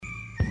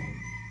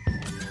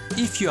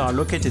if you are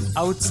located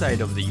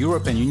outside of the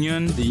European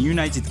Union, the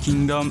United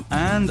Kingdom,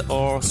 and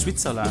or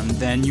Switzerland,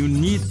 then you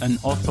need an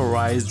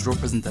authorized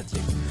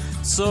representative.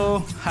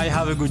 So I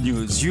have a good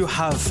news. You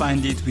have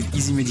found it with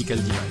Easy Medical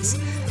Device.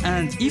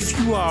 And if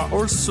you are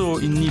also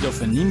in need of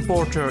an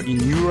importer in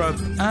Europe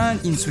and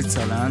in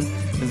Switzerland,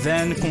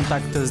 then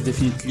contact us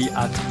definitely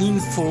at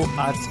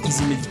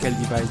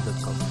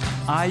info@easymedicaldevice.com.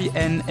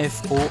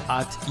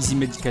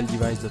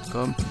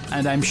 info@easymedicaldevice.com,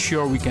 and I'm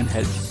sure we can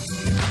help you.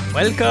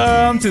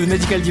 Welcome to the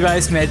Medical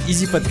Device Made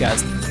Easy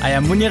podcast. I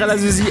am Mounir El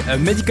Azzouzi, a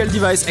medical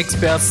device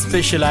expert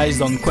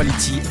specialized on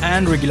quality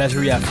and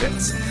regulatory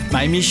affairs.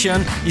 My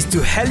mission is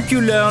to help you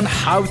learn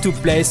how to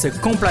place a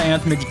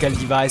compliant medical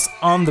device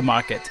on the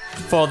market.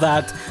 For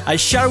that, I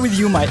share with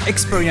you my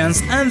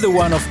experience and the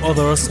one of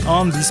others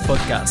on this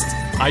podcast.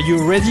 Are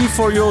you ready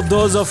for your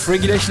dose of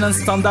regulation and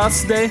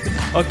standards today?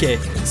 Okay,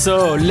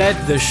 so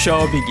let the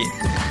show begin.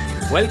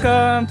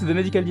 Welcome to the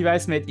Medical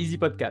Device Made Easy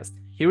podcast.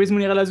 Here is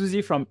Mounir El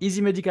Azzouzi from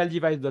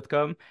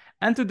easymedicaldevice.com,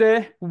 and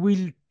today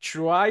we'll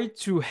try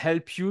to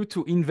help you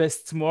to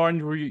invest more in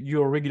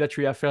your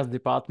regulatory affairs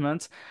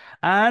department.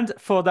 And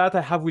for that,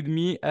 I have with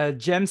me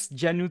James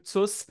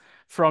Giannoutsos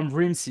from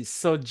RIMSYS.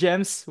 So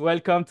James,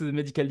 welcome to the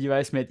Medical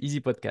Device Made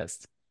Easy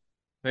podcast.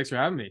 Thanks for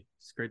having me.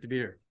 It's great to be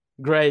here.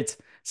 Great.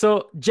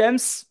 So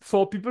James,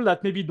 for people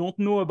that maybe don't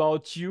know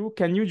about you,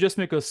 can you just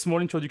make a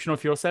small introduction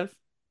of yourself?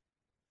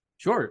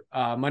 Sure.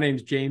 My name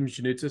is James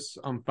Giannoutsos.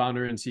 I'm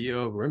founder and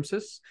CEO of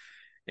RIMSYS.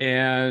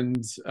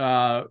 And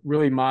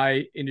really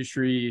my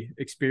industry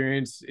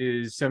experience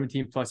is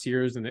 17 plus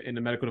years in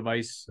the medical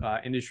device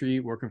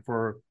industry, working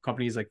for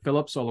companies like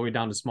Philips all the way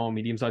down to small,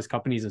 medium-sized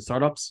companies and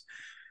startups.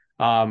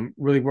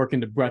 Really working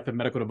the breadth of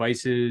medical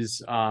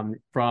devices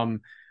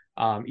from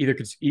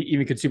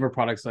even consumer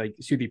products like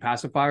soothing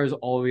pacifiers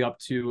all the way up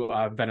to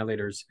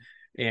ventilators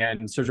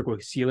and surgical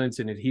sealants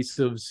and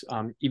adhesives,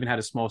 even had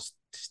a small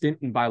stint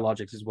in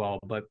biologics as well.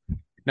 But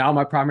now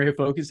my primary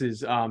focus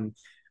is running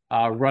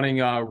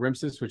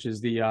RIMSYS, which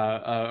is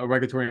a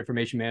regulatory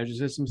information management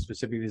system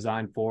specifically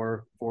designed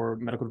for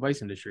medical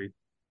device industry.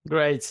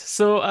 Great.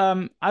 So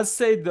as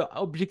said, the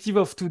objective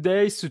of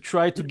today is to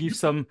try to give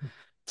some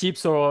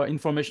tips or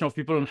information of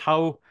people on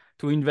how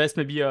to invest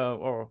maybe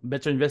or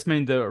better investment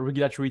in the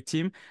regulatory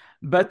team.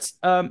 But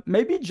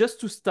maybe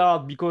just to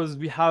start, because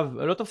we have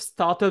a lot of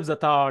startups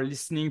that are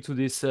listening to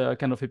this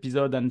kind of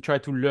episode and try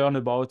to learn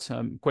about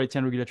quality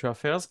and regulatory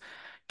affairs.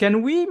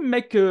 Can we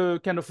make a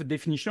kind of a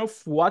definition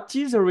of what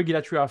is a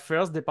regulatory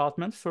affairs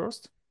department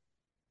first?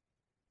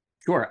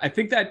 Sure. I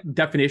think that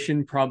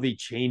definition probably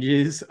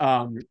changes.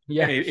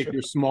 If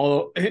you're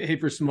small,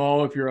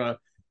 if you're a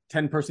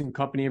 10-person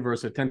company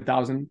versus a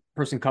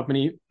 10,000-person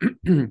company.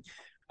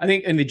 I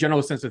think in the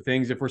general sense of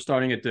things, if we're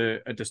starting at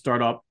the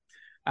startup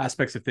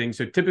aspects of things,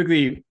 so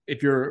typically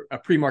if you're a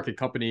pre-market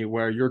company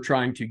where you're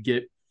trying to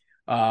get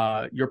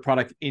your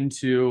product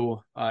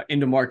into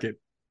market,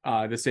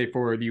 let's say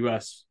for the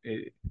US,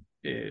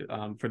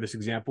 for this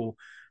example,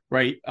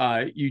 right?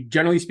 You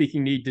generally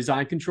speaking need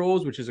design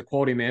controls, which is a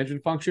quality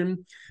management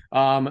function,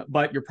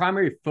 but your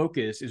primary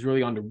focus is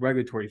really on the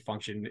regulatory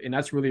function, and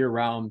that's really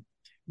around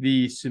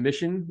the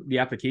submission, the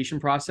application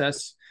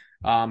process,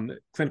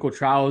 clinical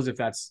trials if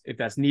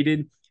that's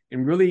needed,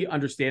 and really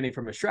understanding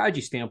from a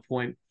strategy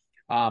standpoint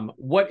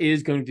what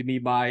is going to be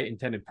my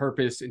intended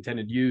purpose,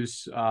 intended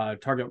use,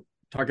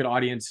 target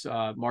audience,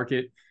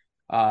 market,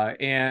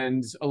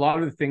 and a lot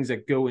of the things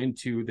that go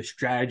into the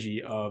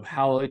strategy of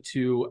how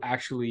to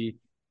actually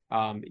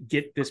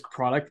get this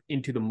product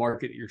into the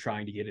market that you're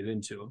trying to get it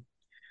into.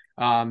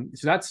 So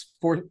that's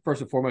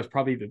first and foremost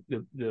probably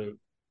the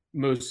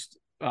most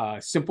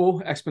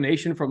simple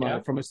explanation from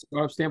a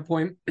startup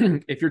standpoint.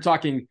 If you're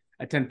talking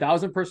a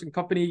 10,000 person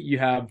company, you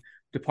have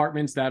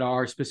departments that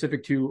are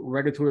specific to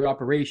regulatory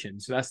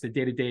operations. So that's the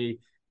day-to-day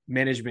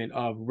management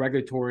of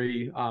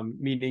regulatory,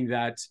 meaning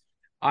that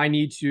I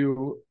need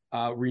to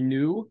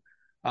renew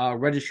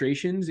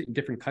registrations in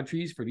different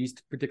countries for these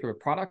particular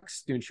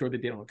products to ensure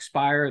that they don't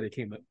expire, they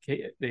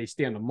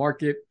stay on the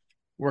market,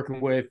 working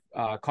with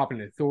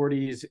competent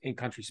authorities,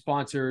 in-country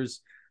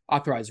sponsors,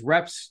 authorized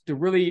reps to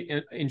really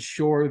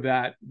ensure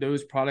that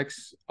those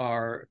products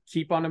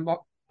stay on the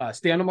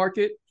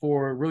market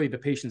for really the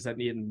patients that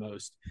need them the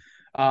most.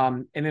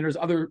 And then there's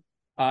other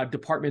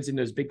departments in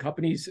those big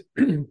companies,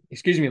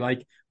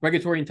 like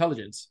regulatory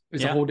intelligence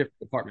is a whole different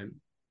department.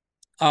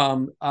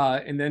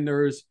 And then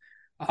there's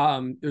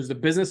the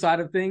business side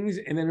of things,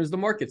 and then there's the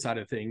market side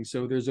of things.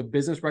 So there's a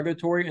business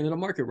regulatory and then a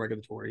market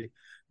regulatory,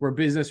 where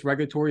business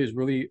regulatory is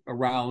really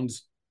around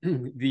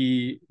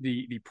the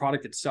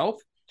product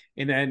itself.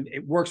 And then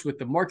it works with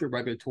the market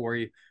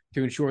regulatory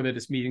to ensure that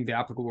it's meeting the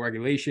applicable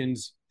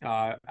regulations,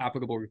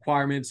 applicable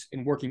requirements,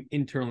 and working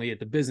internally at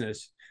the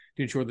business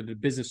to ensure that the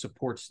business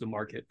supports the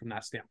market from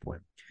that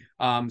standpoint.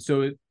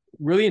 So it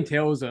really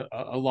entails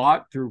a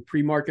lot through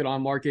pre-market,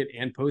 on-market,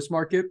 and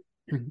post-market.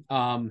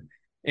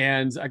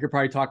 And I could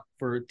probably talk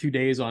for 2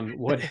 days on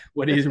what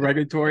is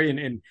regulatory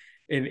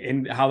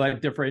and how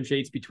that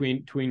differentiates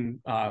between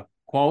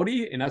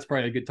quality, and that's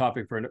probably a good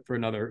topic for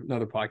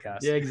another podcast.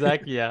 Yeah,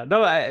 exactly. Yeah, no,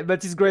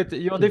 but it's great.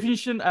 Your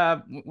definition,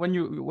 when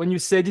you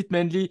said it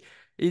mainly,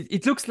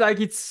 it looks like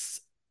it's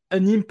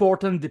an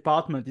important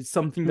department. It's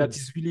something that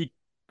is really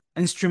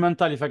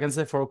instrumental, if I can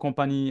say, for a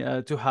company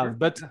to have.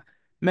 But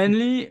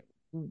mainly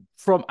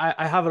from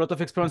I have a lot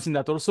of experience in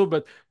that also.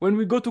 But when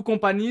we go to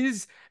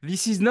companies,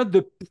 this is not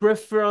the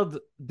preferred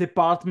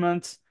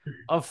department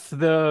of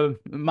the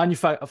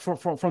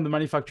from the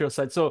manufacturer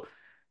side. So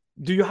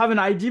do you have an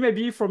idea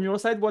maybe from your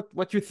side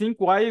what you think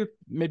why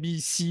maybe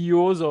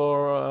CEOs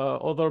or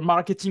other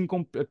marketing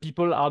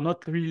people are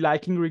not really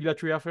liking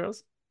regulatory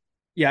affairs?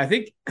 Yeah, I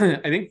think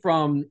I think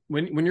from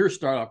when you're a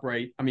startup,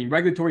 right? I mean,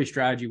 regulatory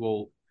strategy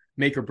will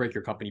make or break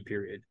your company,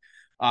 period.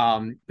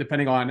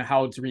 Depending on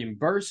how it's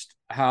reimbursed,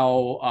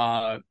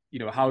 how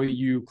how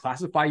you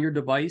classify your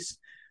device,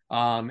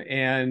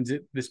 and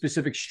the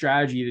specific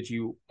strategy that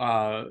you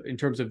in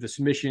terms of the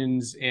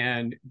submissions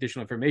and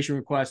additional information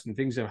requests and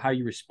things of how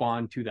you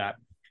respond to that,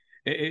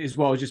 as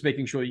well as just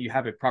making sure that you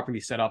have it properly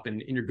set up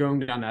and you're going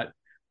down that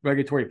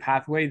regulatory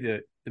pathway,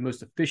 the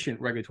most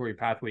efficient regulatory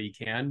pathway you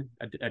can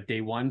at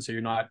day one, so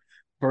you're not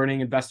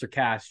burning investor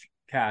cash,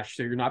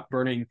 so you're not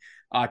burning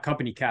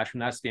company cash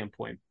from that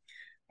standpoint.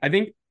 I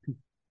think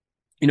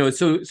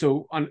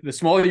so on the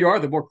smaller you are,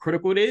 the more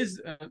critical it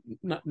is,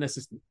 not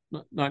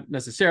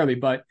necessarily,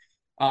 but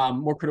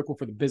more critical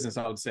for the business,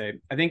 I would say.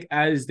 I think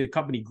as the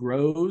company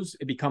grows,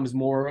 it becomes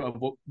more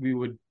of what we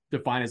would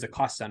define as a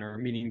cost center,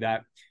 meaning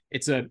that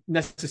it's a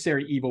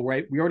necessary evil,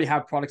 right? We already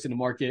have products in the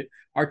market.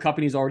 Our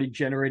company's already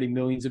generating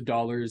millions of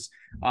dollars.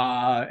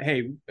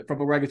 Hey,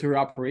 from a regulatory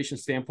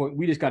operations standpoint,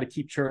 we just got to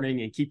keep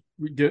churning and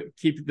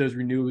keep those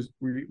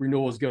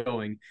renewals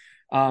going.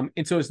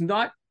 And so it's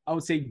not, I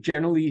would say,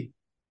 generally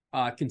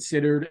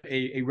considered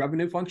a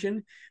revenue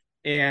function,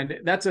 and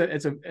it's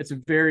a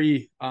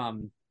very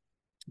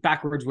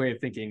backwards way of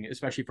thinking,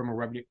 especially from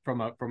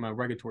a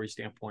regulatory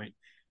standpoint.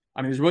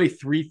 I mean, there's really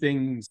three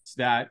things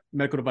that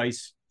medical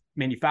device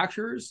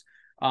manufacturers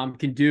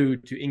can do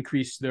to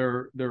increase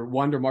their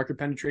market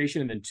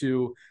penetration, and then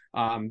two,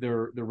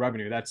 their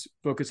revenue. That's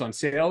focused on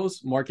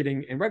sales,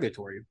 marketing, and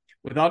regulatory.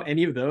 Without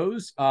any of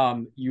those,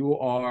 you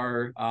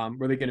are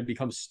really going to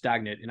become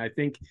stagnant. And I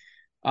think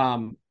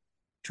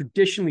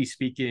traditionally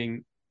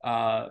speaking,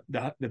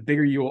 the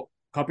bigger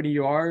company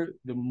you are,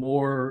 the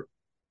more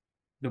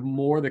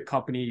the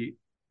company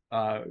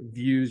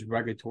views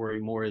regulatory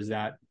more as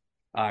that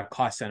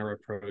cost center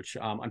approach,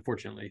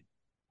 unfortunately.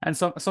 And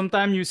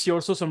sometimes you see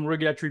also some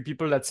regulatory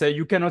people that say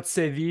you cannot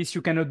say this,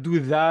 you cannot do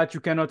that,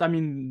 you cannot. I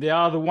mean, they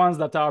are the ones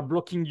that are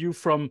blocking you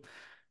from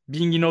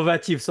being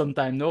innovative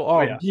sometimes, no,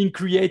 or being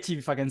creative,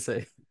 if I can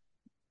say.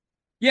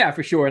 Yeah,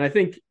 for sure. And I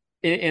think,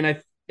 and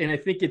I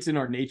think it's in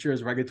our nature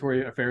as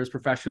regulatory affairs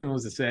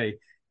professionals to say,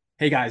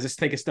 "Hey guys, let's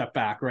take a step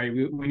back, right?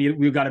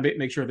 We've got to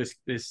make sure this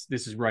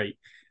is right."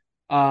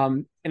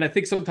 And I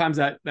think sometimes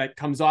that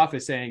comes off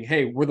as saying,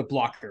 "Hey, we're the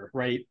blocker,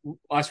 right?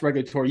 Us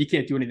regulatory, you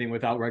can't do anything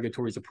without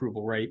regulatory's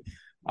approval, right?"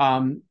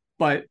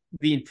 But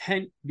the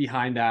intent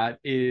behind that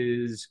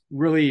is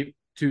really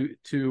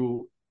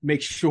to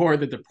make sure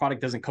that the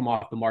product doesn't come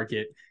off the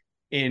market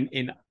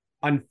in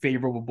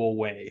unfavorable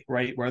way,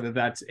 right? Whether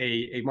that's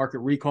a market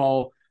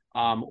recall,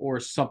 or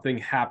something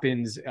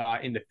happens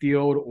in the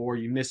field, or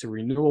you miss a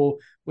renewal,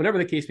 whatever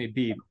the case may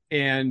be.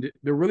 And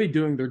they're really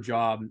doing their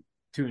job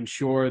to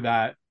ensure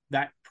that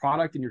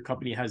product in your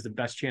company has the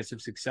best chance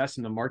of success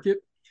in the market.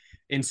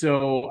 And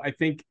so I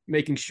think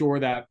making sure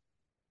that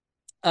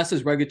us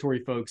as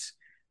regulatory folks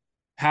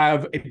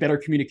have a better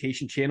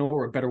communication channel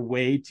or a better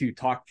way to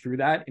talk through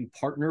that and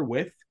partner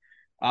with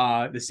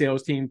the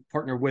sales team,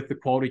 partner with the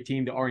quality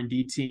team, the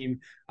R&D team,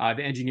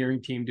 the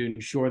engineering team, to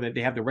ensure that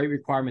they have the right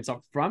requirements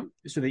up front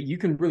so that you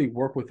can really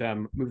work with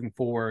them moving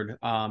forward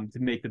to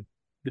make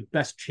the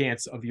best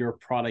chance of your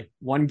product,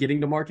 one, getting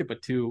to market,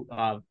 but two,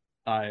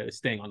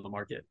 staying on the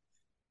market.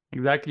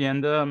 Exactly.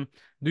 And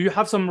do you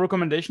have some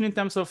recommendation in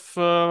terms of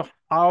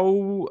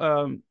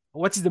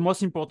what is the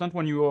most important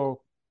when your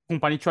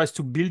company tries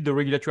to build the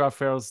regulatory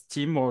affairs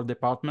team or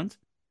department?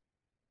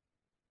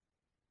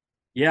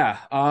 Yeah,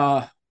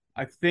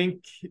 I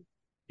think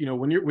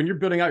when you're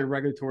building out your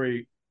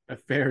regulatory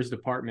affairs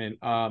department,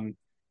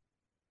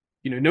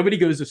 nobody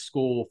goes to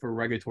school for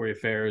regulatory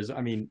affairs. I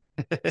mean,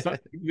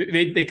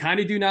 they kind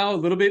of do now a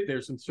little bit.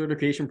 There's some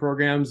certification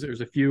programs.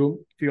 There's a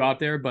few out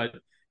there, but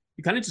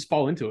you kind of just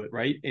fall into it,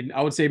 right? And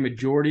I would say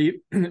majority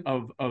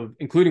of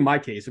including my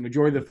case, a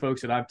majority of the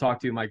folks that I've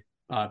talked to, my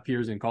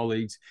peers and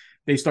colleagues,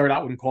 they started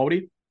out in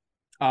quality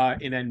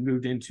and then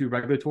moved into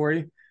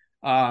regulatory.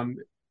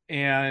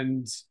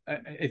 And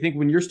I think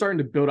when you're starting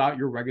to build out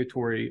your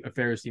regulatory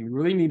affairs team, you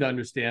really need to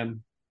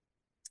understand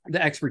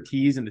the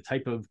expertise and the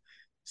type of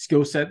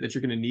skill set that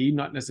you're going to need,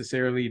 not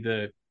necessarily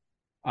the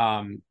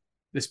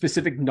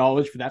specific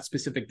knowledge for that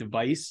specific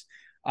device.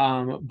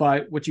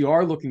 But what you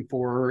are looking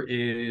for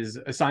is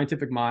a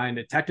scientific mind,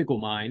 a technical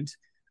mind,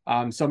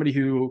 somebody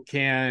who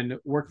can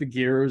work the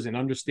gears and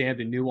understand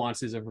the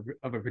nuances of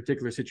a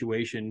particular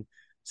situation,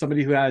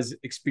 somebody who has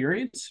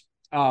experience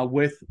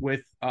with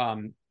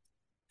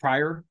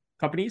prior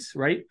companies,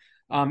 right?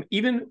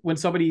 Even when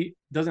somebody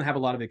doesn't have a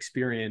lot of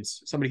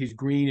experience, somebody who's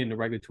green in the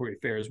regulatory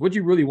affairs, what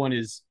you really want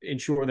is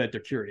ensure that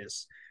they're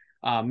curious,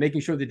 making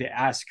sure that they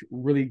ask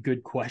really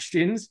good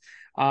questions,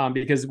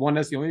 because one,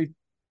 that's the only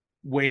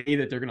way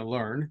that they're going to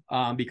learn,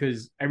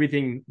 because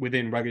everything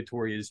within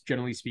regulatory is,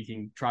 generally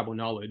speaking, tribal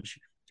knowledge.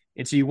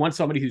 And so you want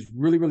somebody who's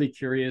really, really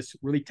curious,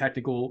 really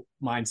technical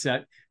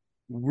mindset,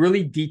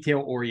 really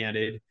detail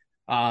oriented.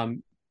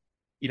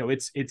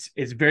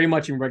 It's very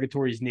much in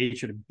regulatory's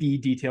nature to be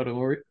detailed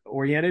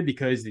oriented,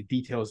 because the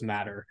details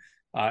matter,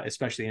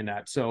 especially in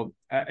that. So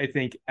I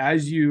think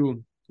as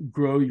you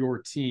grow your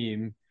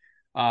team,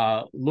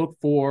 look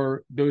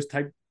for those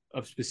type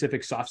of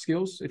specific soft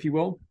skills, if you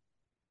will,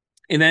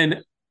 and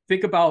then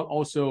think about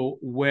also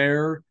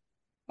where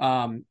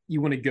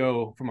you want to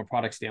go from a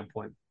product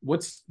standpoint.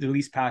 What's the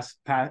least path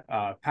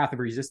of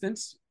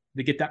resistance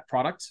to get that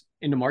product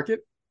into market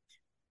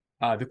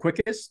the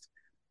quickest,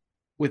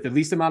 with the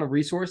least amount of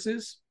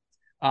resources,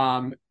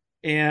 and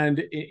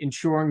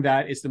ensuring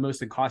that it's the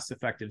most cost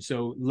effective.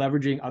 So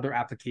leveraging other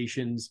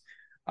applications,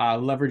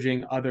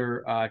 leveraging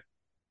other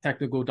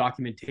technical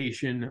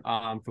documentation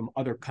from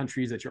other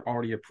countries that you're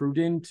already approved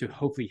in, to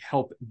hopefully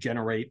help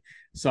generate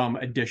some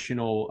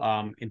additional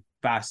and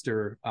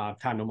faster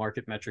time to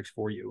market metrics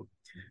for you.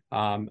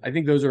 I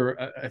think those are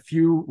a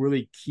few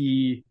really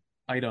key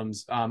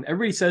items.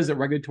 Everybody says that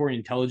regulatory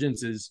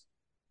intelligence is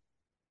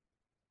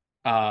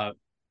the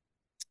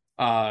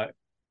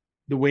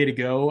way to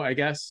go, I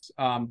guess.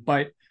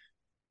 But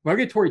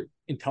regulatory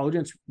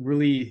intelligence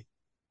really,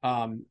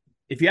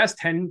 if you ask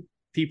 10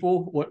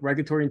 people what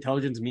regulatory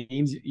intelligence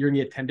means, you're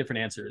gonna get 10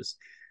 different answers,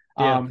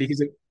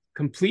 because it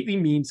completely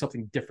means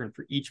something different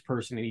for each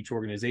person in each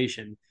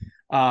organization.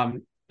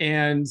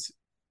 And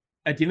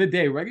at the end of the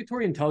day,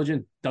 regulatory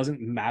intelligence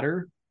doesn't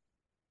matter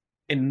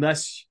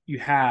unless you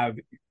have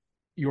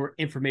your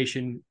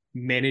information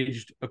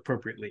managed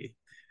appropriately.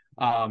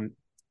 And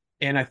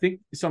I think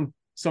some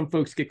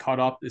folks get caught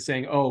up in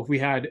saying, oh, if we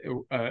had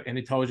an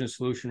intelligence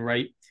solution,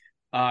 right,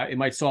 it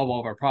might solve all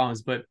of our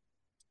problems. But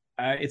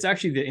it's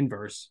actually the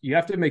inverse. You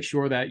have to make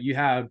sure that you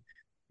have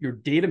your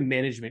data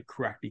management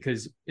correct,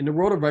 because in the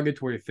world of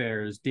regulatory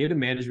affairs, data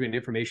management and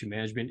information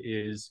management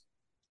is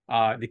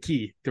the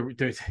key to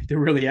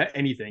really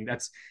anything.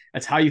 That's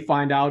how you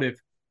find out if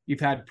you've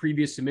had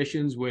previous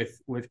submissions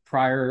with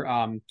prior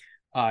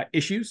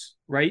issues,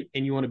 right?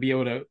 And you want to be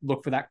able to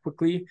look for that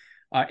quickly.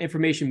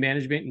 Information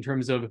management in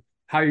terms of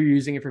how you're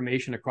using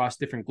information across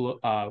different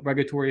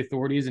regulatory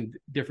authorities and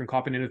different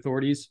competent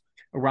authorities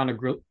around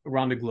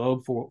the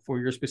globe for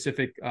your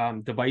specific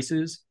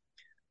devices,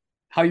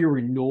 how your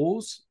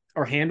renewals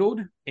are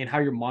handled, and how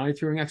you're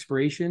monitoring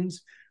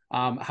expirations,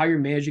 how you're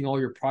managing all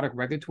your product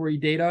regulatory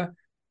data,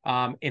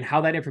 and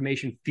how that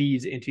information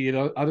feeds into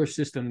the other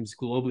systems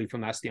globally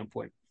from that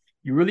standpoint.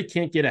 You really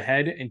can't get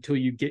ahead until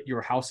you get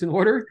your house in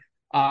order.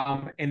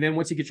 And then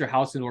once you get your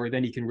house in order,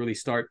 then you can really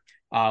start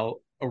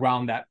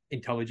around that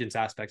intelligence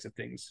aspects of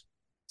things.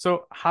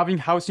 So having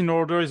house in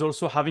order is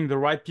also having the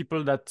right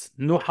people that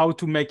know how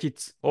to make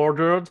it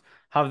ordered,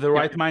 have the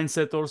right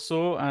mindset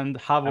also, and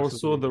have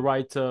also the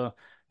right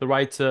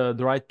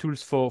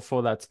tools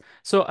for that.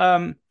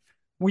 So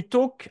we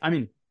talk. I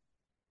mean,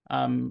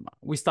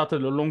 we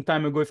started a long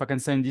time ago, if I can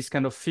say, in this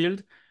kind of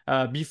field.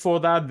 Before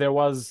that, there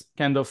was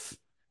kind of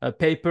a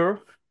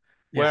paper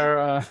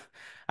where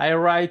I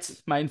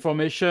write my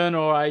information,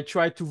 or I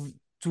try to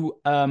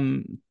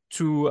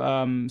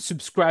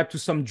subscribe to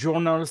some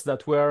journals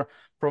that were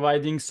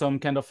providing some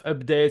kind of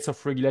updates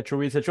of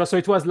regulatory, etc. So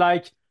it was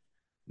like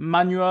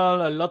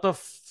manual, a lot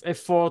of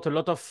effort, a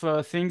lot of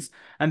things.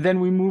 And then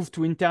we moved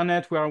to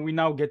internet, where we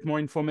now get more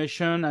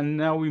information. And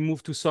now we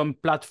move to some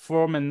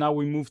platform, and now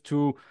we move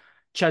to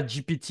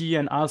ChatGPT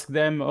and ask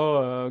them,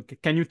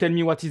 can you tell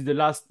me what is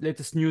the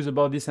latest news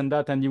about this and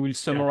that? And you will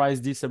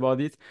summarize this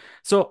about it.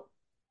 So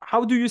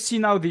how do you see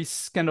now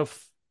this kind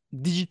of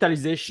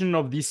digitalization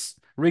of this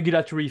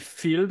regulatory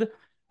field?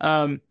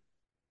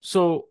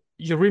 So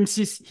your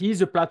RIMSYS, he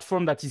is a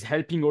platform that is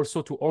helping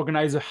also to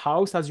organize a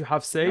house, as you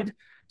have said.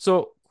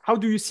 So how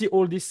do you see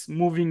all this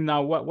moving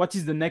now? What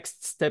is the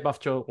next step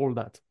after all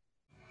that?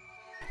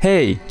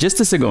 Hey, just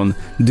a second.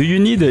 Do you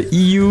need a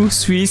EU,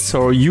 Swiss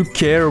or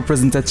UK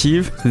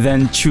representative?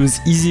 Then choose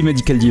Easy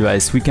Medical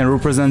Device. We can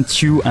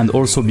represent you and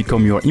also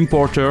become your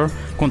importer.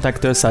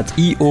 Contact us at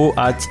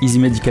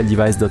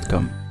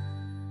eo@easymedicaldevice.com.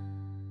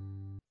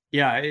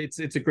 Yeah, it's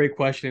a great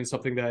question, and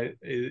something that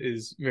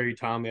is very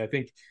timely. I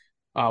think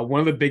one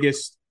of the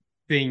biggest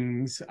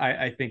things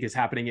I think is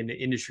happening in the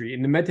industry,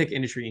 in the medtech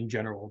industry in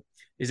general,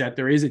 is that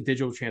there is a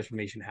digital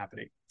transformation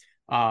happening.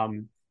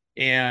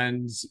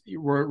 And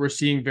we're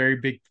seeing very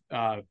big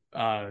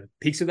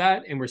peaks of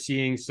that, and we're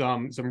seeing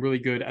some really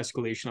good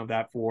escalation of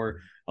that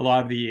for a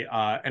lot of the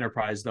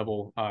enterprise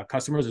level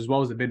customers, as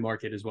well as the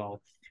mid-market as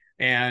well.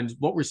 And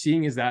what we're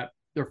seeing is that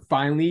they're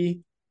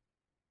finally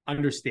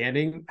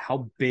understanding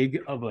how big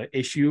of an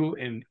issue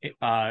and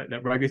that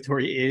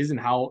regulatory is, and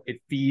how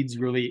it feeds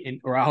really in,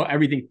 or how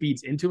everything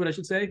feeds into it, I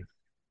should say.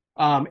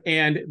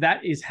 And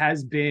that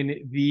has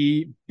been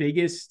the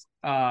biggest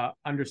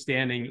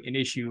understanding an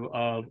issue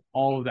of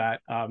all of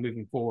that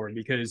moving forward,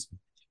 because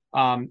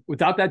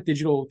without that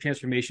digital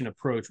transformation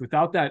approach,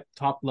 without that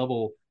top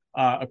level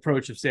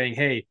approach of saying,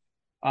 hey,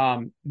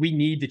 we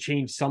need to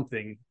change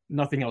something,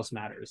 nothing else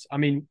matters. I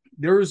mean,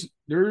 there's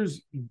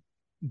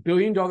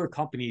billion-dollar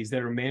companies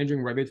that are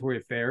managing regulatory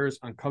affairs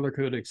on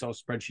color-coded Excel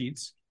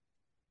spreadsheets,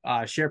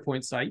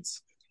 SharePoint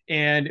sites,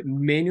 and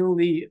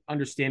manually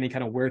understanding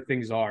kind of where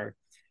things are.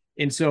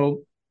 And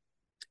so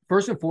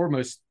first and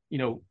foremost,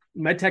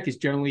 medtech is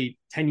generally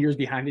 10 years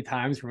behind the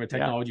times from a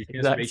technology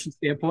transformation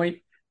standpoint.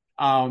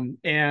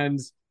 And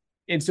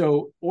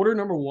so order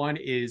number one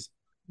is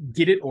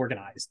get it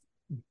organized.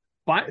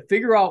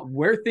 Figure out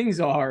where things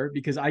are,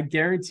 because I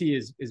guarantee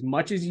as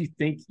much as you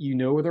think you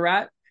know where they're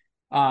at,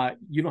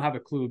 you don't have a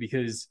clue,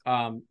 because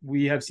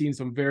we have seen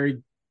some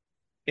very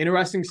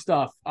interesting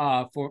stuff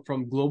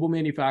from global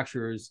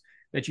manufacturers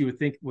that you would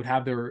think would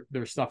have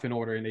their stuff in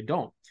order, and they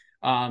don't.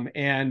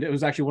 And it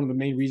was actually one of the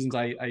main reasons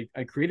I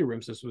created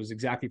Rimsys, was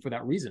exactly for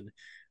that reason.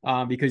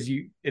 Because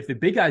if the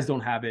big guys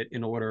don't have it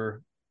in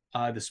order,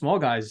 the small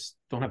guys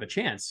don't have a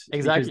chance.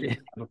 Exactly. Because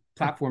they have a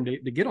platform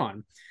to get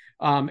on.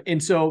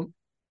 And so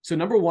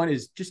number one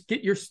is just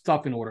get your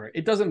stuff in order.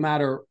 It doesn't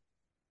matter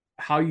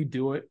how you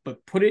do it,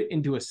 but put it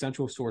into a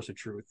central source of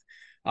truth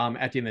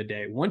at the end of the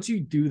day. Once you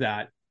do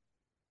that,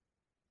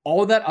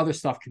 all that other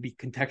stuff could be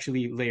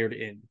contextually layered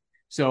in.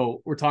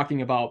 So we're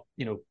talking about,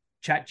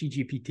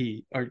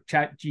 ChatGPT,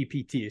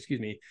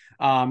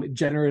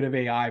 generative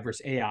AI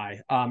versus AI,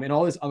 and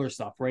all this other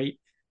stuff, right?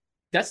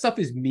 That stuff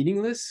is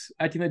meaningless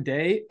at the end of the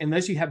day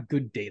unless you have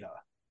good data.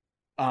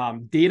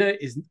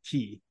 Data is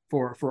key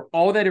for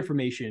all that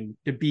information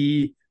to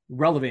be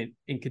relevant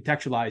and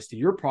contextualized to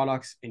your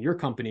products and your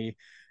company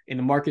in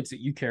the markets that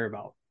you care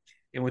about.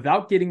 And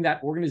without getting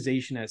that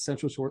organization as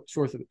central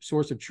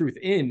source of truth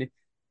in,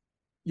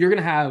 you're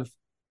going to have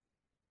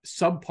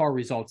subpar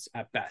results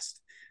at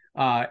best.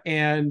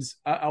 And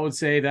I would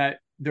say that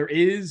there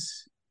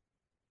is,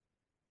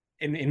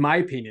 in my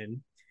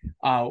opinion,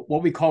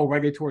 what we call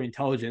regulatory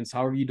intelligence,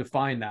 however you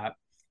define that,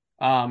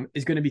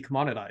 is going to be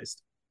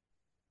commoditized.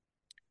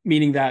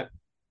 Meaning that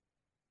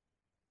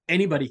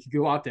anybody could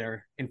go out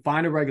there and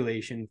find a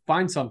regulation,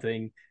 find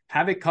something,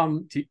 have it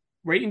come to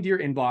right into your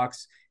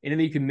inbox, and then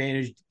you can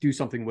do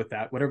something with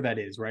that, whatever that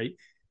is, right?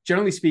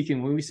 Generally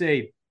speaking, when we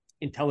say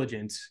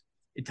intelligence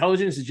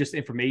is just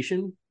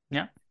information.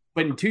 Yeah.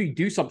 But until you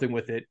do something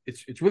with it,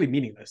 it's really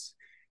meaningless.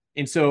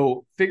 And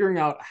so figuring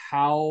out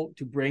how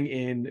to bring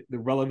in the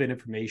relevant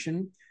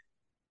information,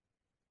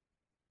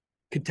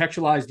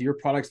 contextualized to your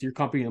products, to your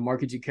company, and the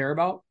markets you care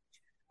about,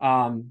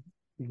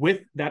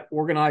 with that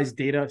organized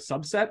data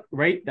subset,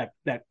 right?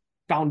 That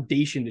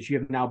foundation that you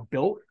have now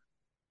built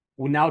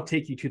will now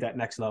take you to that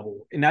next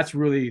level. And that's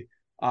really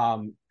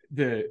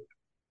the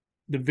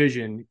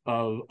vision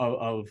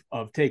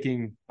of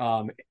taking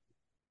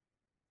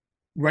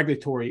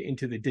regulatory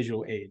into the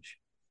digital age.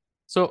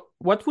 So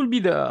what will be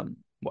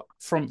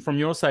from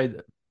your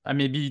side, and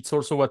maybe it's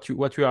also what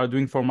you are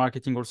doing for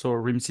marketing also,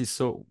 Rimsys.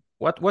 So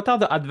what are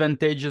the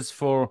advantages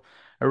for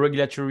a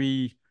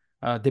regulatory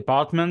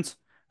department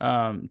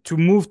to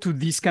move to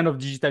this kind of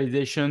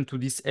digitalization, to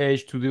this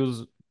age, to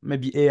those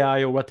maybe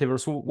AI or whatever?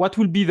 So what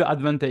will be the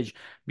advantage?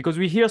 Because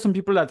we hear some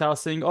people that are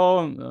saying,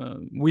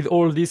 with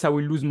all this, I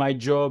will lose my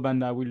job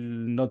and I will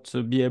not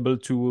be able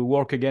to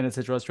work again,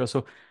 etc., etc.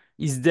 So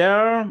is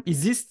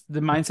this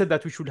the mindset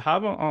that we should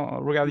have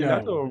regarding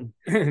that? Or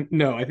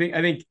no, I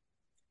think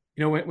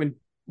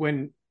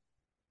when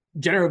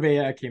generative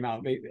AI came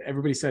out,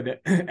 everybody said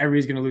that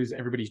everybody's going to lose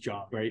everybody's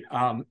job, right?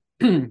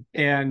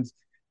 And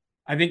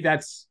I think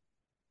that's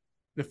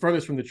the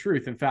furthest from the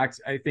truth. In fact,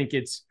 I think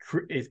it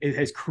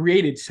has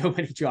created so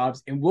many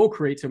jobs and will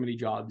create so many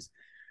jobs.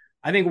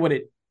 I think what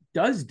it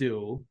does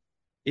do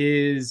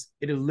is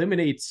it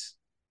eliminates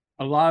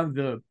a lot of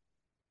the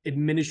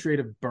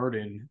administrative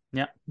burden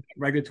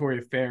regulatory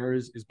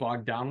affairs is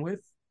bogged down with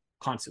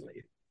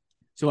constantly.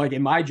 So like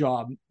in my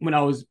job, when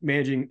I was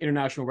managing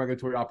international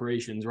regulatory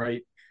operations,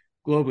 right,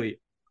 globally,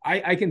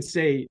 I can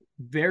say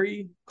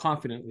very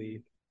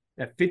confidently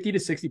that 50 to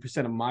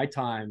 60% of my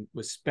time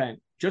was spent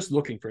just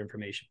looking for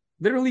information,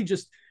 literally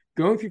just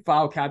going through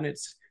file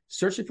cabinets,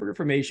 searching for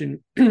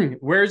information.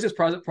 Where is this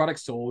product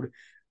sold?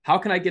 How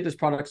can I get this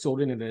product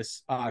sold into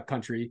this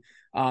country?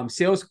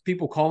 Sales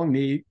people calling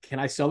me, can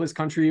I sell this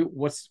country?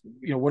 What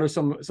are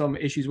some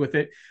issues with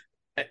it?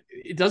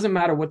 It doesn't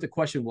matter what the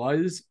question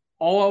was.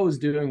 All I was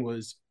doing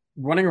was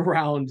running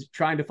around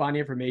trying to find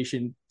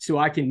information so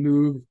I can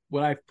move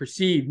what I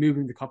perceive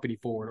moving the company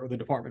forward or the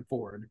department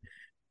forward.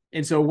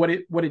 And so what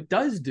it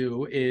does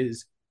do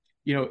is,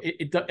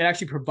 it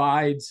actually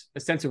provides a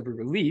sense of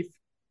relief,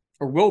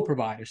 or will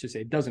provide, I should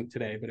say. It doesn't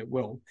today, but it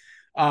will,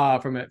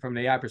 from an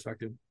AI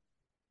perspective,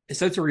 a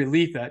sense of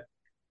relief that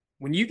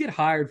when you get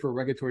hired for a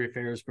regulatory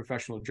affairs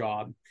professional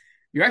job,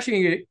 you're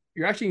actually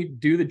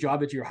do the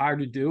job that you're hired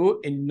to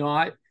do, and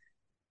not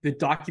the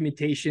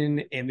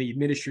documentation and the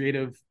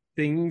administrative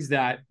things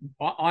that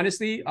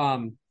honestly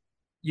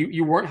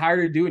you weren't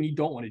hired to do and you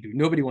don't want to do.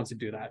 Nobody wants to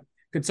do that.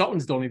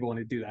 Consultants don't even want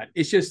to do that.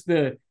 It's just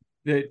the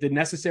the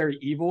necessary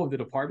evil of the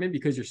department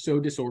because you're so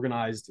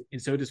disorganized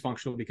and so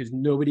dysfunctional because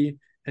nobody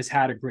has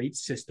had a great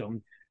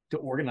system to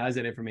organize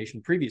that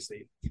information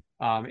previously.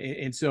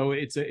 And so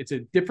it's a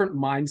different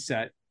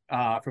mindset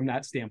from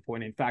that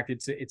standpoint. In fact,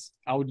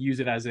 I would use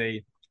it as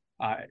a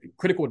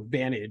critical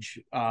advantage,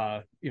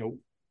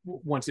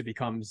 once it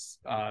becomes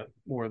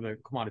more of the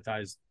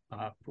commoditized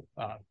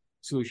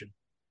solution.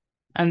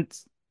 And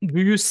do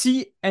you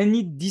see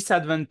any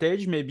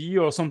disadvantage maybe,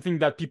 or something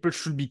that people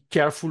should be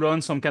careful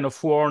on, some kind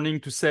of warning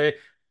to say,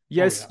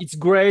 yes, it's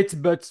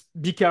great, but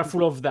be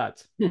careful of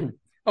that?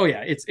 Oh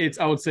yeah,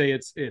 I would say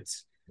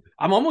it's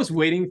I'm almost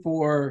waiting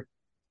for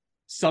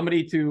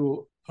somebody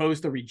to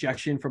post a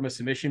rejection from a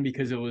submission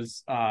because it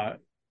was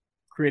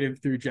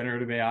created through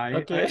generative AI.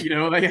 Okay.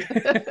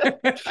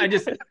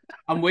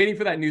 I'm waiting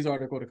for that news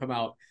article to come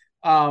out.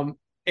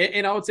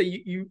 And I would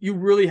say you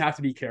really have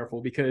to be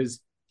careful because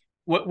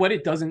what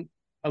it doesn't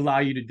allow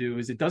you to do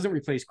is it doesn't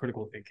replace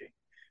critical thinking.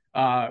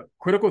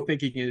 Critical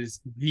thinking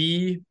is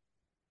the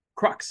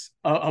crux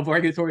of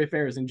regulatory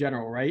affairs in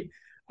general, right?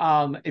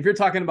 If you're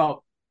talking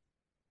about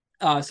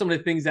some of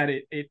the things that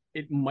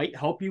it might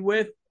help you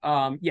with,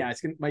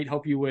 might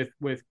help you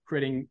with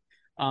creating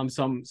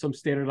some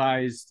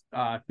standardized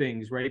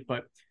things, right?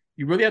 But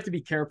you really have to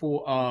be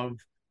careful of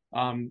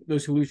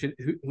those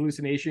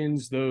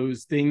hallucinations,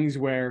 those things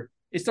where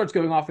it starts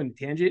going off in a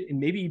tangent and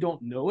maybe you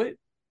don't know it,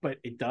 but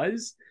it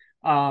does.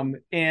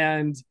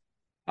 And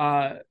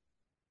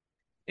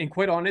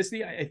quite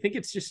honestly, I think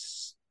it's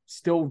just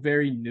still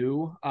very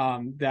new.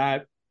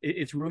 That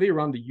it's really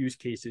around the use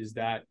cases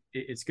that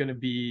it's going to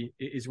be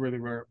is really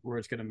where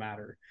it's going to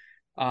matter.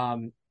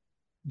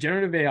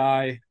 Generative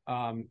AI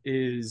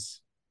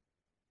is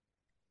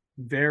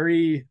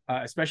very,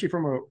 especially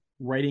from a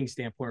writing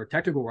standpoint or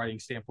technical writing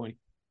standpoint,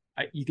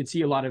 you can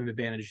see a lot of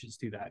advantages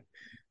to that.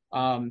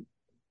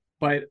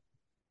 But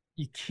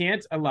you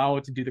can't allow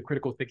it to do the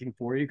critical thinking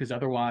for you because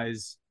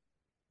otherwise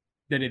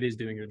then it is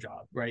doing your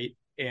job, right?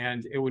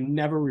 And it would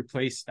never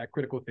replace that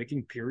critical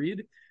thinking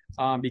period,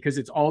 because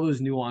it's all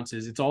those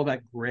nuances, it's all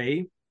that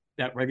gray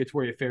that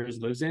regulatory affairs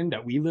lives in,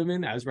 that we live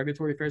in as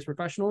regulatory affairs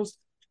professionals,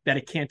 that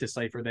it can't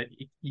decipher, that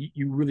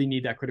you really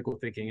need that critical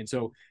thinking. And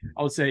so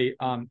I would say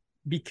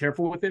be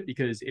careful with it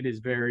because it is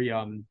very,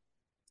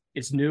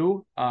 it's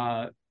new.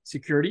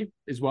 Security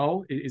as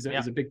well is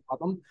a big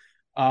problem.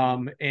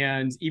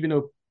 And even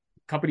though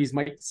companies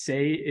might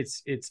say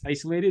it's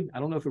isolated, I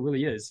don't know if it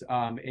really is.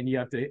 And you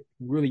have to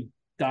really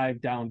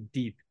dive down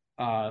deep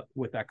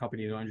with that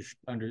company to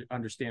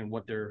understand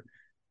what they're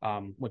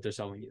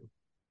selling you.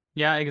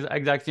 Yeah,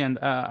 exactly. And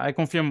I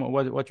confirm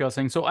what you are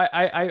saying. So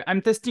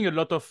I'm testing a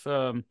lot of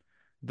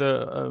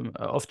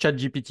of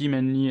ChatGPT,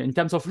 mainly in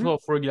terms of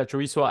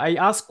regulatory. So I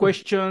ask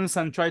questions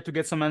and try to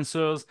get some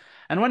answers.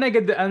 And when I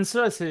get the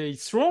answer, I say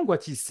it's wrong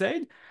what he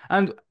said.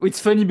 And it's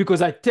funny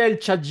because I tell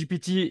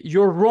ChatGPT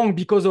you're wrong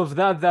because of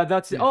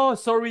that. Oh,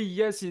 sorry,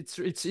 yes,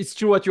 it's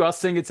true what you are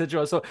saying,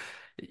 etc. So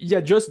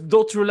yeah, just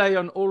don't rely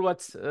on all what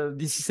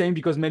this is saying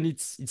because maybe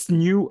it's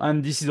new,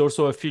 and this is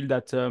also a field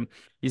that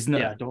is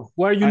not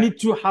where you need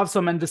to have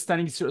some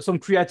understanding, some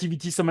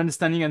creativity, some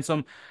understanding, and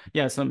some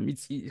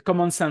it's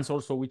common sense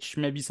also, which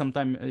maybe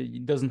sometimes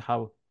it doesn't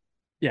have.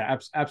 Yeah,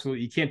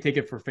 absolutely. You can't take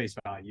it for face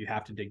value. You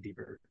have to dig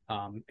deeper.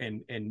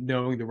 And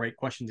knowing the right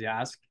questions to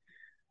ask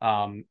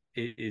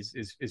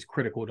is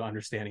critical to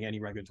understanding any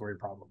regulatory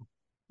problem.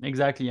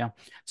 Exactly. Yeah.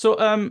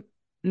 So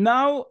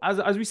now,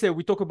 as we say,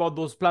 we talk about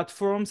those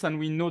platforms, and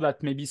we know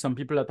that maybe some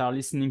people that are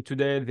listening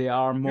today, they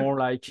are more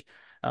like,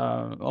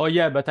 oh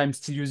yeah, but I'm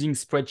still using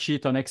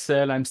spreadsheet on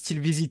Excel. I'm still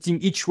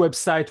visiting each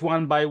website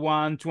one by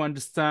one to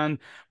understand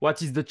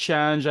what is the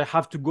change. I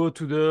have to go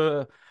to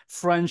the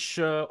French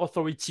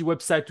authority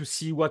website to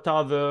see what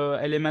are the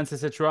elements,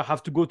 etc. I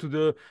have to go to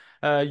the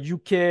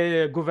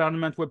UK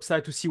government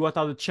website to see what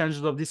are the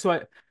changes of this.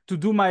 So to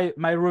do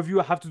my review,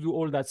 I have to do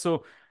all that.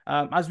 So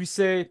as we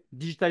say,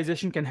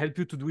 digitalization can help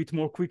you to do it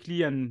more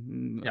quickly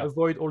and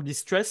avoid all this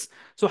stress.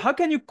 So how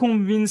can you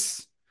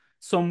convince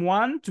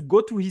someone to go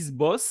to his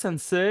boss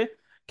and say,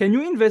 can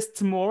you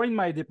invest more in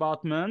my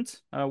department,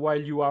 while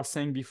you are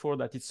saying before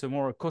that it's a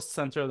more cost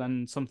center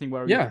than something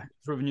where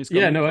revenues come?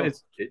 Yeah, no,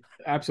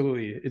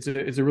 absolutely. It's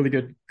a really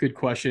good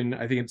question.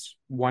 I think it's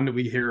one that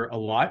we hear a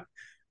lot.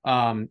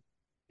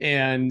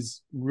 And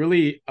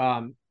really,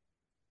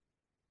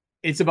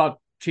 it's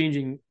about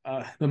changing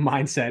the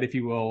mindset, if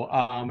you will.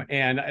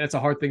 And it's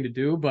a hard thing to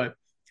do, but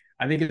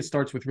I think it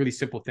starts with really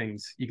simple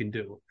things you can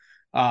do.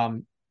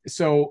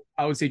 So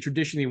I would say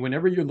traditionally,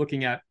 whenever you're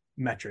looking at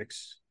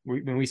metrics,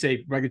 when we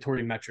say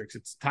regulatory metrics,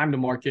 it's time to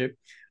market.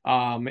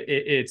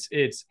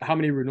 It's how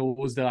many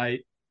renewals was I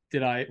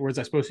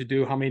supposed to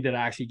do? How many did I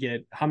actually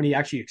get? How many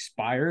actually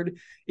expired?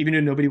 Even though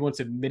nobody wants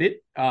to admit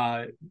it,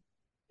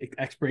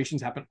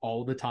 expirations happen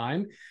all the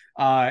time,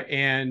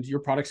 and your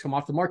products come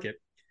off the market.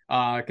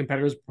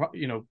 Competitors,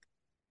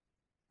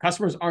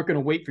 customers aren't going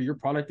to wait for your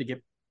product to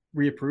get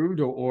reapproved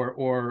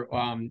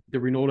or the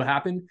renewal to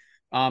happen.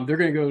 They're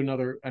going to go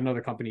to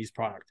another company's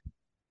product.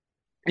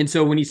 And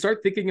so when you start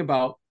thinking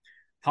about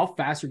how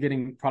fast you're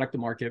getting product to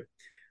market,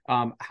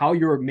 how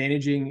you're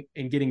managing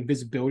and getting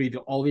visibility to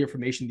all the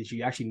information that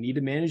you actually need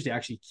to manage to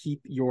actually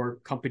keep your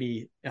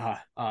company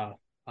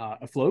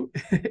afloat,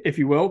 if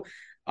you will.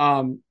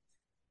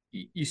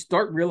 You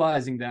start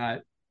realizing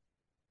that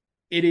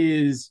it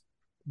is,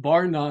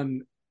 bar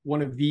none,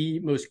 one of the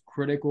most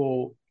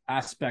critical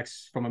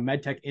aspects from a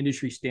medtech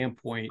industry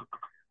standpoint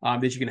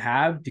that you can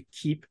have to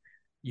keep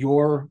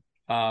your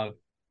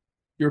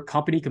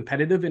company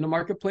competitive in the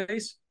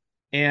marketplace,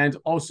 and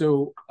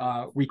also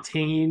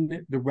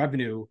retain the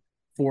revenue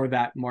for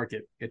that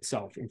market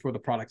itself and for the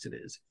products it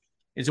is.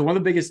 And so one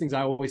of the biggest things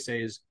I always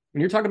say is,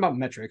 when you're talking about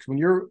metrics, when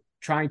you're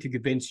trying to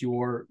convince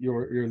your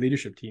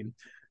leadership team,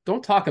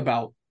 don't talk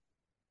about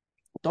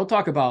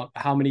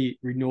how many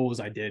renewals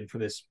I did for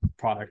this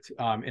product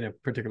in a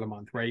particular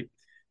month, right?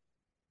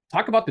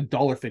 Talk about the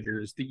dollar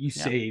figures that you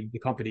saved the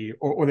company,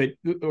 or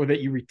that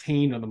you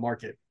retained on the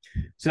market.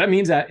 So that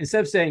means that instead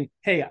of saying,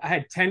 "Hey, I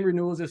had 10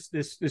 renewals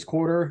this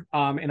quarter,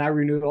 and I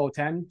renewed all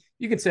 10,"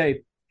 you could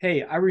say,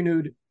 "Hey, I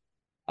renewed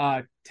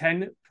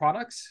 10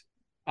 products,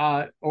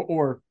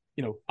 or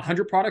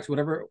 100 products,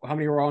 whatever, how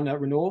many were on that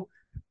renewal,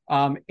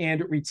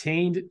 and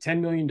retained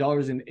 $10 million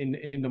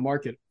in the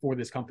market for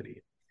this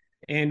company."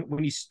 And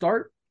when you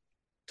start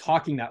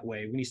talking that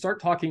way, when you start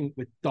talking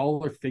with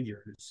dollar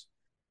figures,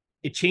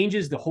 it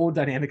changes the whole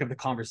dynamic of the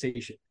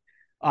conversation.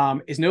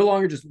 It's no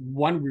longer just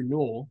one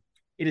renewal.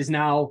 It is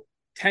now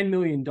 $10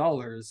 million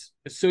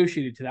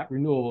associated to that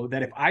renewal,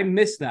 that if I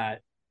miss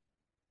that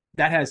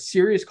has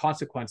serious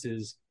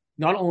consequences,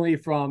 not only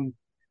from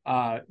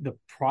the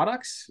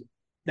products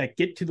that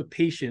get to the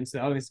patients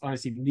that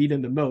honestly need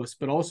them the most,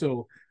 but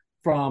also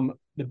from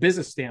the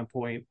business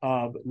standpoint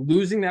of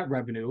losing that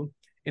revenue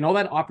and all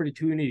that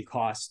opportunity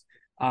cost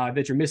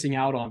that you're missing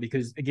out on,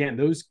 because again,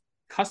 those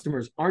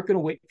customers aren't going to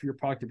wait for your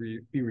product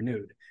to be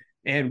renewed.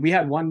 And we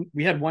had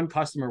one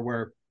customer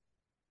where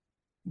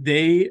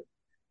they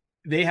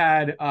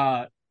had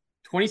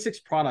 26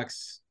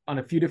 products on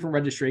a few different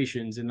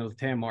registrations in the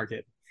LATAM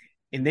market,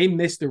 and they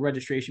missed their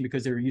registration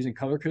because they were using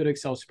color-coded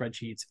Excel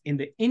spreadsheets, and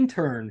the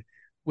intern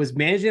was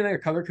managing their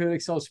color-coded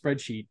Excel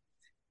spreadsheet,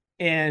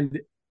 and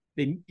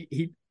the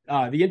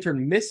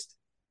intern missed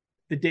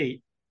the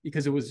date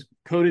because it was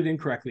coded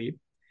incorrectly.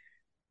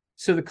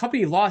 So the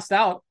company lost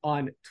out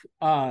on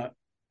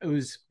it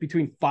was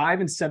between $5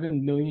 and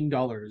 $7 million,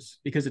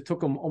 because it took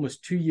them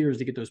almost 2 years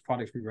to get those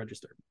products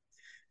re-registered,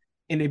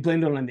 and they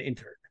blamed it on the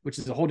intern, which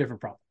is a whole different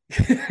problem.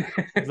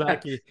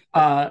 Exactly.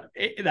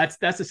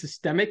 That's a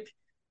systemic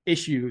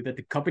issue that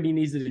the company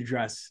needs to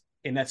address,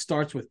 and that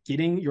starts with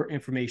getting your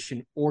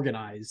information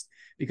organized,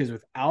 because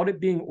without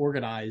it being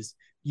organized,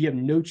 you have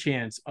no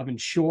chance of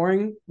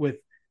ensuring with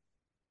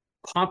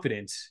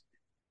confidence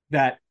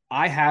that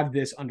I have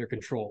this under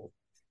control.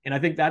 And I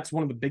think that's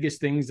one of the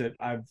biggest things that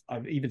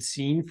I've even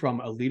seen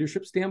from a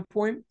leadership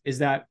standpoint, is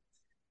that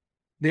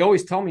they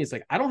always tell me, it's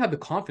like, I don't have the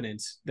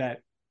confidence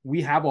that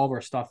we have all of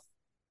our stuff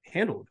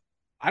handled.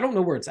 I don't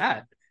know where it's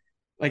at.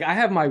 Like, I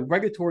have my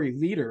regulatory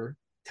leader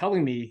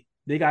telling me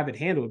they got it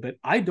handled, but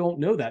I don't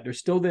know that. There's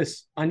still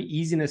this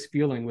uneasiness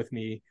feeling with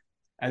me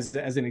as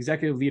an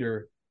executive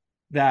leader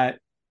that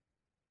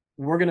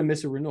we're going to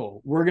miss a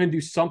renewal. We're going to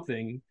do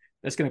something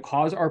that's going to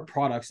cause our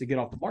products to get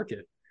off the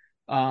market.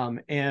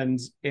 And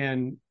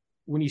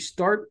when you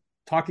start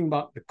talking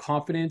about the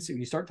confidence, when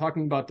you start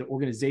talking about the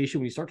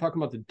organization, when you start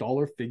talking about the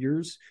dollar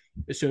figures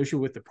associated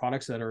with the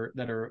products that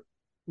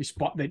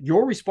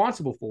you're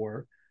responsible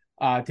for,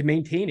 to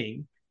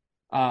maintaining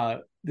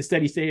the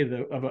steady state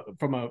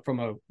from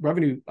a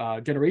revenue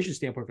generation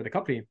standpoint for the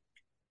company,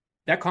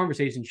 that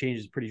conversation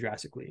changes pretty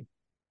drastically.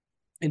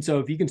 And so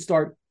if you can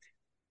start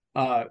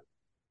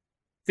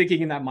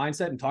thinking in that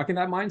mindset and talking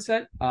that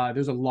mindset,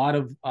 there's a lot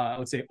of,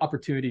 let's say,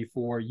 opportunity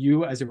for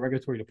you as a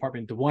regulatory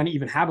department to, one,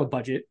 even have a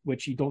budget,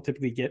 which you don't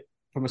typically get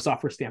from a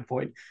software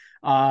standpoint,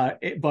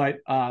 but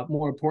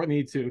more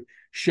importantly, to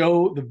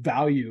show the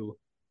value,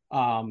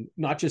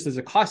 not just as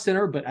a cost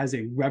center, but as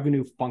a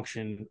revenue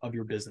function of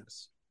your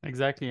business.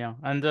 Exactly, yeah.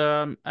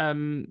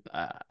 And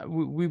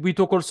we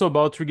talk also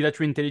about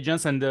regulatory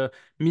intelligence, and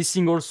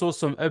missing also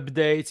some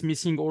updates,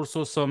 missing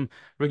also some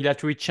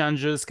regulatory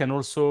changes can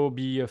also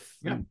be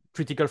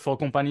critical for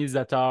companies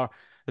that are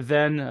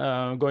then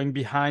going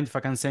behind, if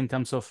I can say, in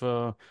terms of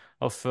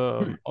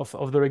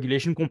the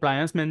regulation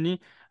compliance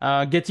mainly.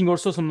 Getting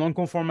also some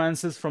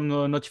non-conformances from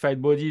the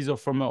notified bodies or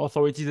from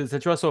authorities,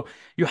 etc. So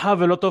you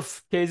have a lot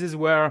of cases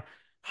where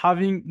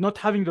not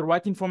having the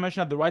right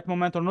information at the right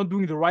moment, or not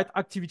doing the right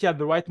activity at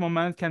the right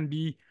moment, can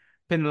be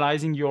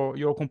penalizing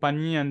your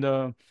company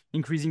and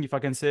increasing, if I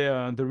can say,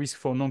 the risk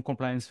for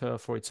non-compliance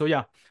for it. So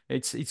yeah,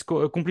 it's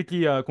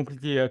completely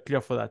clear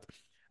for that.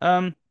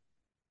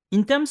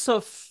 In terms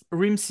of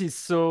RIMSYS,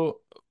 so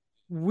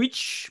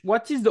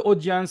what is the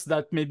audience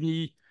that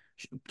maybe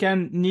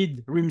can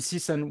need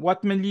RIMSYS, and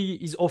what mainly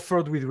is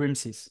offered with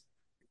RIMSYS?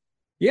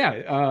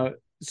 Yeah,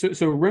 so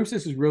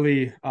RIMSYS is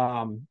really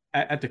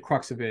at the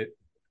crux of it,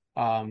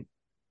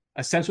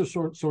 a central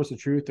source of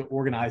truth to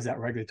organize that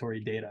regulatory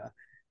data.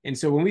 And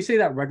so when we say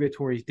that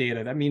regulatory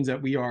data, that means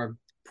that we are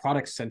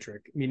product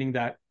centric, meaning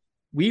that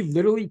we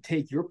literally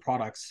take your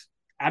products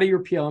out of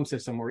your PLM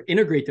system or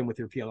integrate them with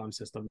your PLM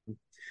system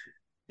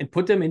and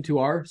put them into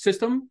our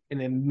system and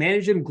then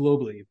manage them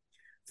globally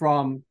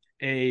from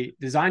a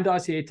design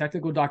dossier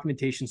technical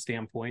documentation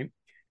standpoint,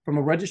 from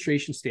a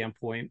registration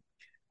standpoint,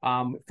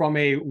 from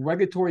a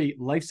regulatory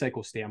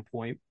lifecycle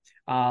standpoint,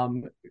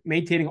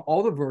 maintaining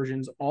all the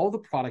versions, all the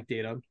product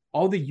data,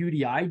 all the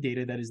UDI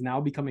data that is now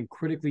becoming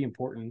critically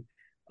important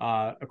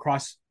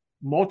across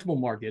multiple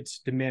markets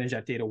to manage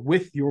that data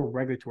with your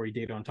regulatory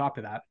data on top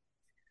of that.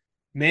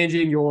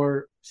 Managing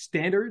your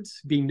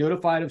standards, being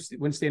notified of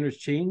when standards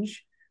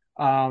change,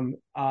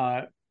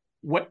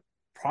 what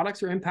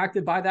products are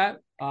impacted by that,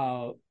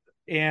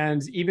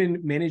 and even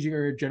managing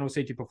your general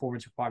safety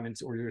performance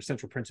requirements or your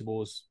essential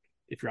principles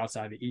if you're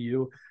outside the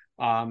EU,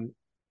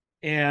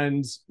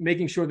 and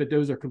making sure that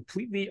those are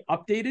completely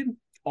updated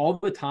all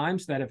the time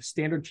so that if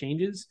standard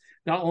changes,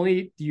 not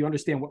only do you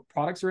understand what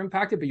products are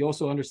impacted, but you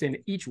also understand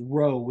that each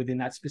row within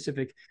that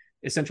specific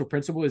essential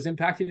principle is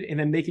impacted, and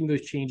then making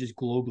those changes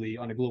globally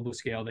on a global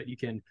scale that you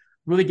can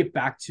really get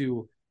back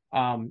to,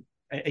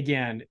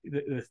 again,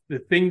 the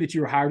thing that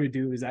you're hired to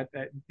do is that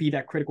be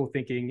that critical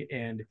thinking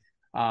and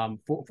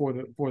for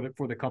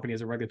the company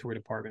as a regulatory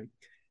department.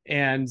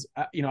 And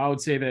I would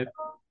say that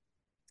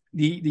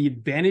the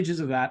advantages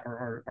of that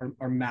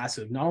are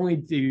massive. Not only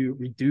do you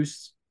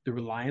reduce the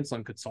reliance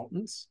on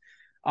consultants,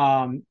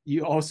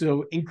 you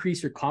also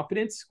increase your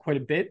confidence quite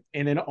a bit,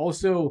 and then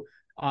also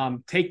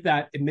take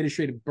that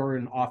administrative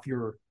burden off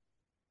your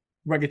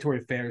regulatory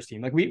affairs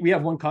team. Like we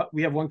have one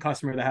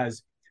customer that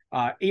has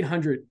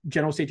 800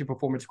 general safety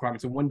performance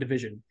requirements in one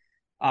division,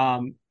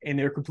 and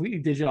they're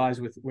completely digitalized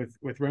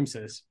with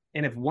RIMSYS.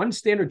 And if one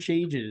standard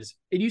changes,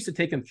 it used to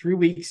take them 3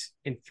 weeks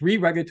and 3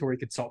 regulatory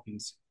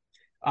consultants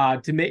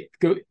to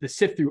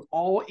sift through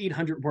all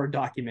 800 Word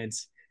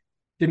documents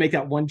to make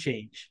that one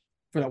change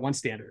for that one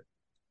standard.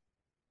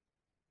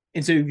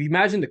 And so if you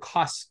imagine the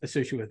costs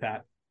associated with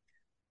that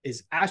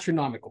is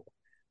astronomical,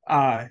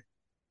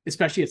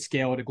 especially at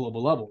scale at a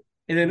global level.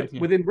 And then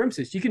within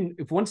RIMSYS,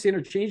 if one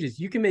standard changes,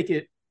 you can make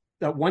it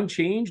that one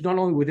change not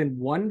only within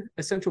one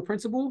essential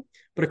principle,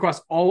 but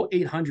across all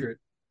 800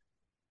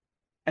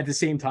 at the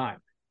same time.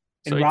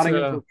 And so routing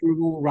them for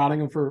approval, routing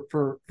them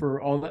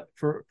for all that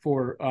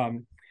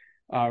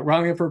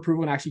routing them for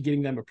approval and actually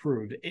getting them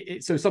approved.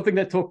 So something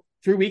that took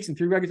 3 weeks and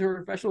 3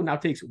 regulatory professionals now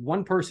takes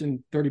one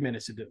person 30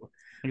 minutes to do.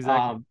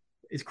 Exactly.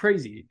 It's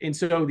crazy. And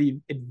so the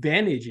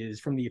advantages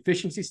from the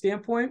efficiency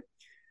standpoint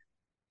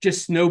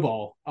just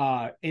snowball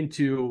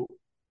into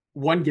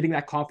one, getting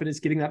that confidence,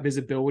 getting that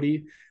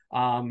visibility,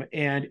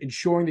 and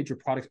ensuring that your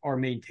products are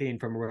maintained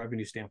from a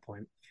revenue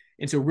standpoint.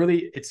 And so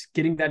really it's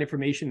getting that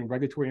information and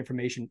regulatory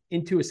information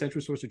into a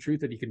central source of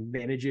truth that you can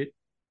manage it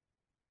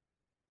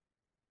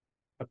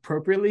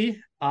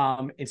appropriately.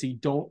 And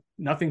so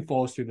nothing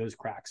falls through those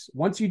cracks.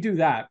 Once you do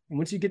that, and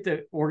once you get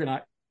it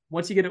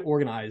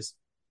organized,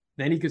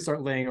 then you can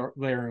start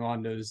layering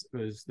on those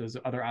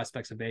other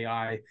aspects of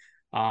AI,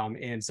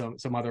 and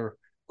some other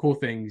cool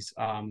things.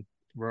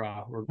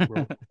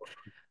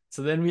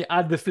 So then we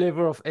add the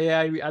flavor of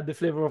AI, we add the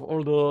flavor of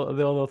all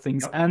the other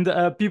things. Yep.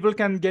 And people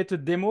can get a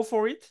demo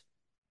for it?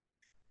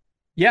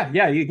 Yeah,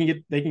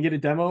 they can get a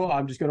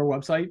demo. Just go to our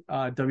website,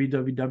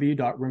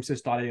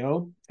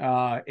 www.rimsys.io,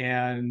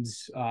 and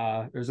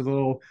there's a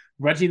little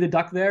Reggie the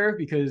Duck there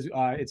because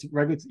it's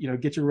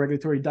get your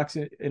regulatory ducks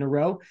in a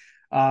row,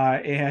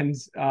 and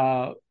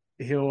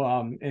he'll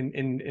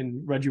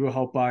and Reggie will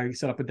help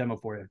set up a demo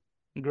for you.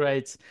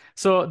 Great.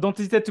 So don't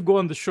hesitate to go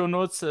on the show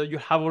notes. You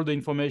have all the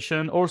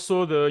information.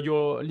 Also,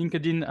 your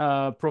LinkedIn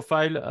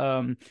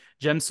profile,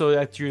 James, so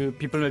that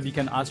people maybe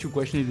can ask you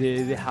questions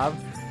they have.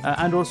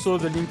 And also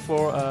the link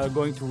for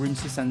going to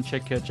RIMSYS and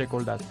check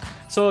all that.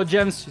 So,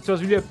 James, it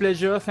was really a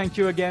pleasure. Thank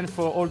you again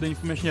for all the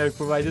information you have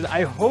provided.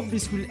 I hope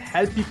this will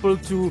help people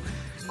to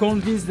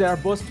convince their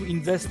boss to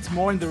invest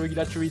more in the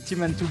regulatory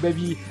team and to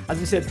maybe, as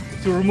we said,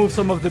 to remove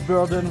some of the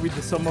burden with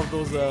some of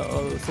those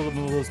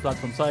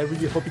platforms. So I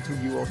really hope it will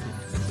be working.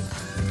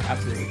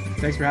 Absolutely.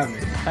 Thanks for having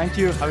me. Thank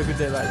you. Have a good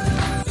day. Bye.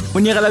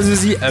 Munir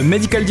El-Azzouzi, a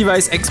medical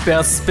device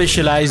expert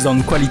specialized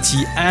on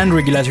quality and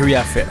regulatory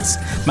affairs.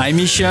 My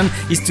mission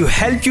is to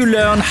help you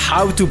learn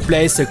how to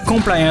place a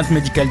compliant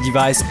medical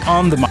device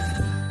on the market.